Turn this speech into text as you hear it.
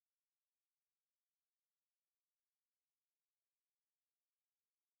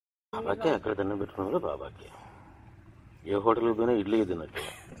బాబాకే అక్కడ దండం పెట్టుకున్న బాబాకే. ఏ హోటల్కి పోయినా ఇడ్లీ తిన్నట్టు.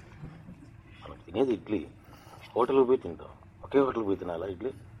 మనం తినేది ఇడ్లీ, హోటల్కి పోయి తింటాం. ఒకే హోటల్కి పోయి తినాలా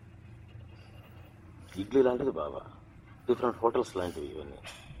ఇడ్లీ? ఇడ్లీ లాంటిది బాబా, డిఫరెంట్ హోటల్స్ లాంటివి ఇవన్నీ.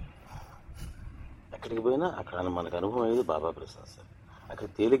 ఎక్కడికి పోయినా అక్కడ మనకు అనుభవం అయ్యేది బాబా ప్రెసెన్స్. అక్కడ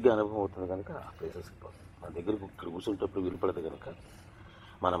తేలిగ్గా అనుభవం అవుతుంది కనుక ఆ ప్లేసెస్కి పోతుంది. మన దగ్గరికి ఇక్కడ కూర్చుంటప్పుడు వినపడదు కనుక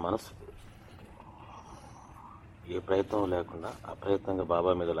మన మనసు ఏ ప్రయత్నం లేకుండా అప్రయత్నంగా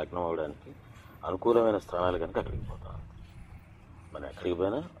బాబా మీద లగ్నం అవడానికి అనుకూలమైన స్థానాలు కనుక అక్కడికి పోతాం. మనం ఎక్కడికి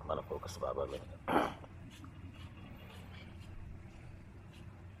పోయినా మన ఫోకస్ బాబా మీద.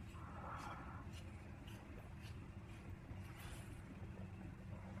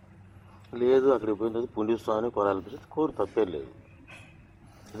 లేదు అక్కడికి పోయిన తర్వాత పుణ్యస్వామిని కోరాలనిపిస్తుంది, కోరు తప్పేం లేదు.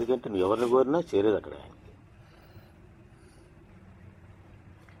 ఎందుకంటే నువ్వు ఎవరిని కోరినా చేరేది అక్కడ ఆయనకి.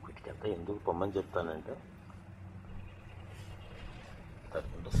 వీటికంతా ఎందుకు పొమ్మని చెప్తానంటే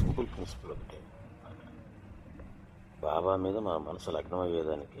సింపుల్ ప్రిన్సిపల్ ఒకటి. బాబా మీద మన మనసు లగ్నం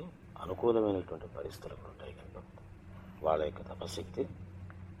అయ్యేదానికి అనుకూలమైనటువంటి పరిస్థితులు ఉంటాయి కనుక వాళ్ళ యొక్క తపశక్తి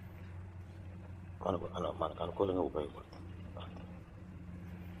మనకు అనుకూలంగా ఉపయోగపడుతుంది.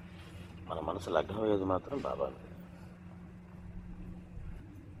 మన మనసు లగ్నం అయ్యేది మాత్రం బాబా మీద.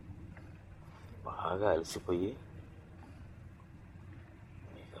 బాగా అలసిపోయి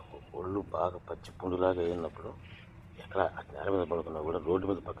ఒళ్ళు బాగా పచ్చి పుండులాగా అయినప్పుడు ఎక్కడ నేల మీద పడుకున్నా కూడా, రోడ్డు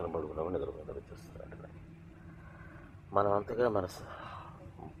మీద పక్కన పడుకున్నా కూడా నిద్ర వచ్చేస్తుంది. అట్లా మనం అంతగా మన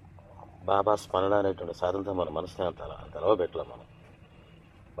బాబా స్మరణ అనేటువంటి సాధనతో మన మనసుని అంత అలవబెట్టలేం. మనం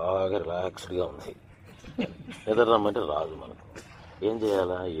బాగా రిలాక్స్డ్గా ఉంది, నిద్ర రమ్మంటే రాదు. మనకు ఏం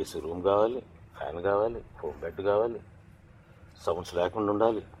చేయాలా? ఏసీ రూమ్ కావాలి, ఫ్యాన్ కావాలి, హోమ్ బెడ్ కావాలి, సౌండ్స్ లేకుండా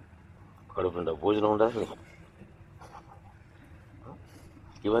ఉండాలి, కడుపు నిండా భోజనం ఉండాలి.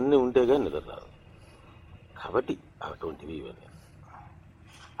 ఇవన్నీ ఉంటే కానీ నిద్ర రాదు. కాబట్టి అటువంటివి ఇవన్నీ.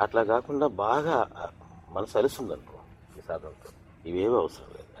 అట్లా కాకుండా బాగా మనసు అలిసింది అనుకో ఈ సాధనతో, ఇవేమీ అవసరం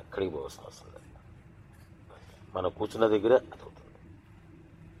లేదు, ఎక్కడికి పోవాల్సిన అవసరం లేదు. మనం కూర్చున్న దగ్గరే అది అవుతుంది.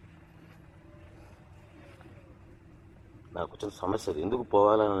 నాకు వచ్చిన సమస్య ఎందుకు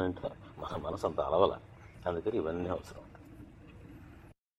పోవాలని అంటే మన మనసు అంత అలవల, అందుకని ఇవన్నీ అవసరం.